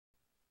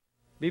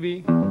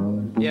BB,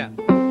 Yeah.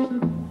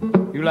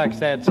 you like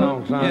sad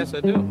songs, huh? Yes,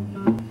 I do.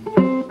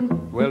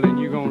 Well, then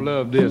you're gonna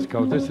love this,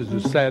 cause this is the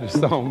saddest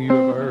song you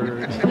ever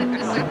heard.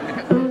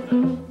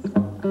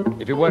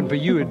 If it wasn't for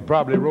you, it'd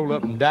probably roll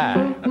up and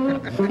die.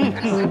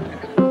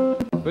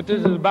 But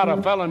this is about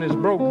a fella and his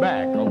broke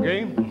back,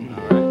 okay?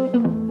 All right.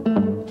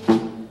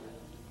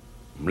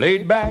 I'm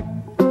laid back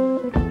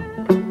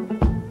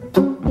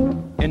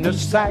in the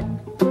sack,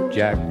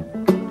 Jack,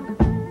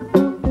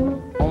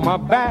 on my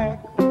back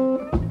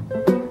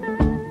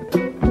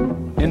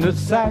in the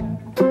sack,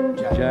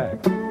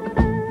 Jack,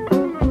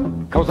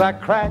 'cause I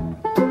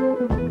cracked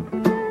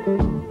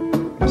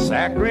the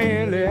sack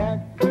really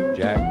act,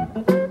 Jack.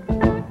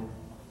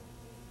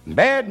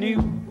 Bad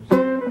news,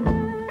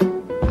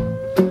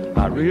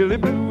 I really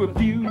blew a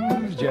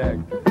fuse, Jack.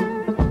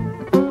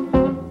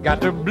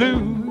 Got the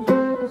blues,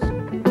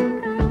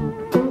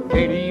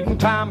 can't even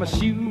tie my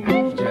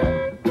shoes,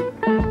 Jack.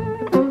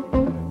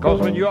 'Cause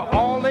when you're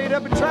all laid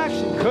up in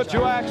traction, cut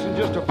your action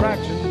just a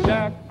fraction,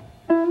 Jack.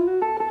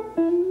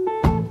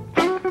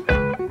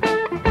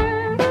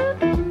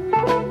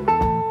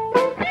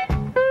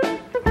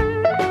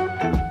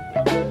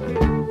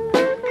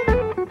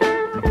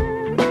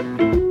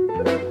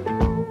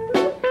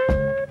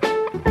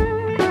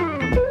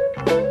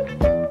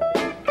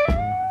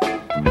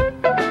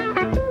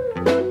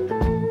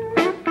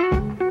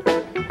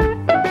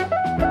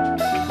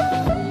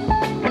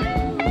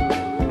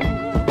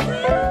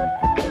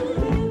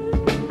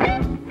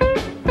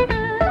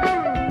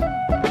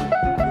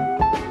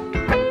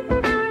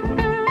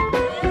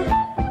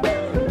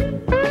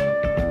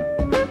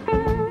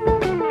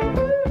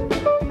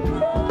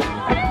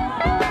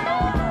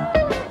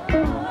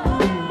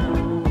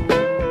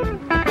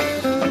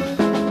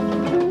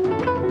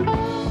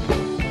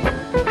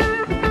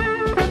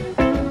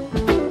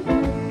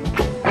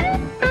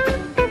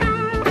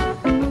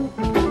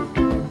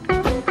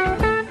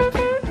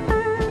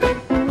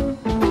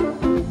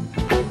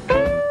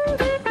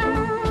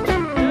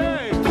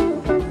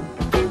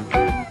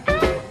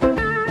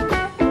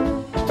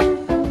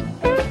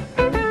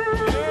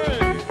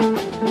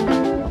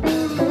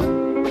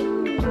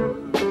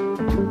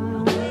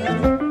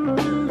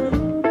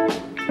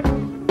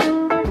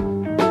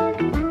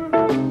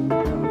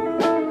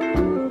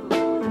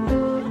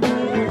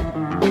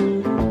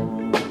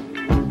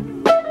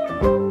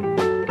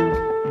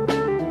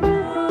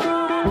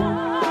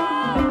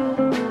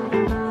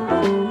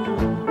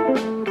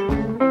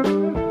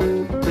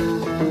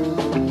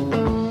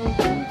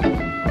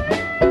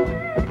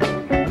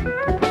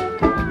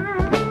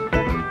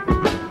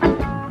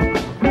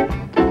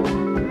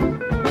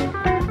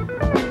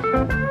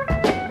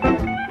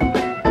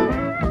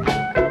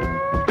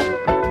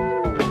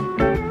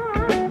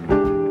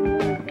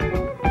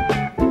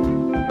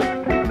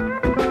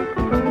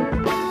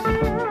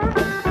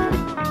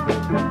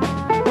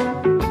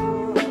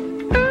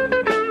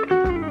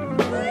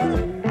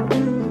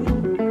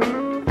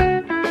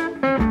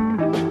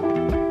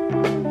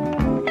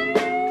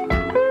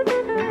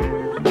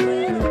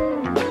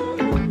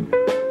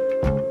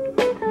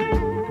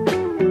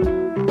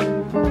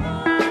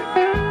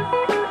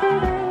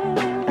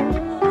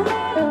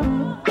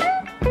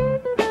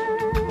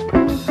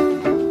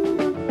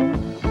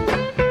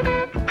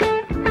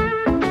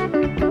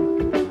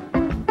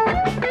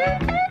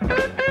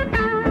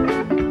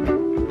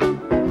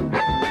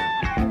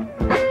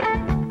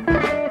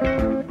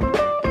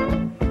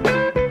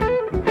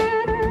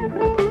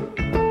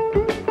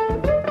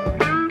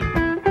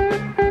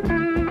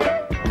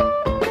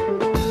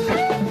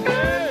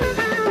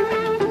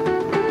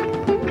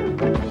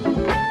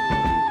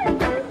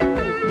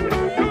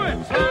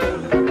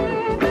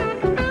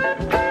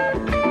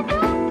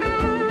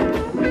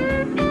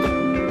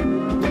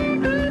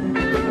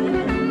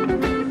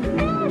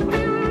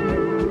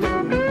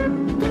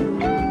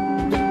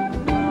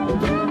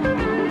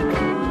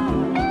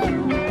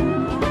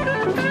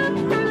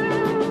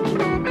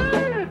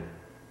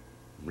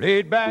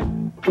 Laid back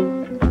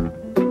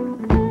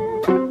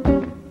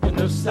in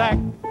the sack,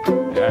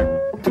 Jack,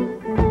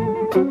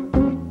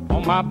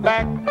 on my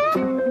back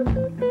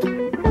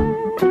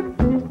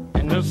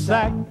in the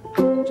sack,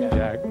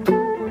 Jack,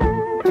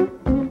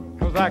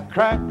 'cause I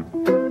cracked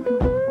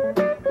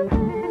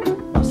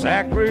my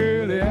sack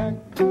really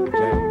act,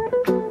 Jack.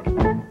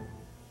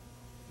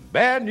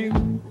 Bad news,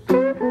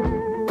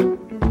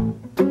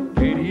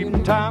 can't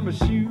even tie my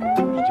shoes,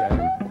 Jack.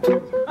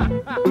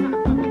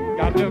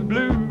 Got the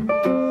blues,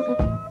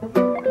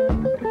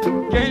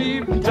 can't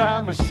even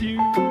tie my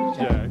shoes,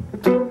 Jack.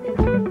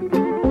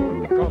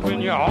 'Cause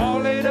when you're all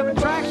laid up in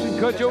traction,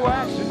 cut your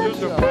action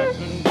just a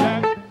fraction,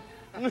 Jack.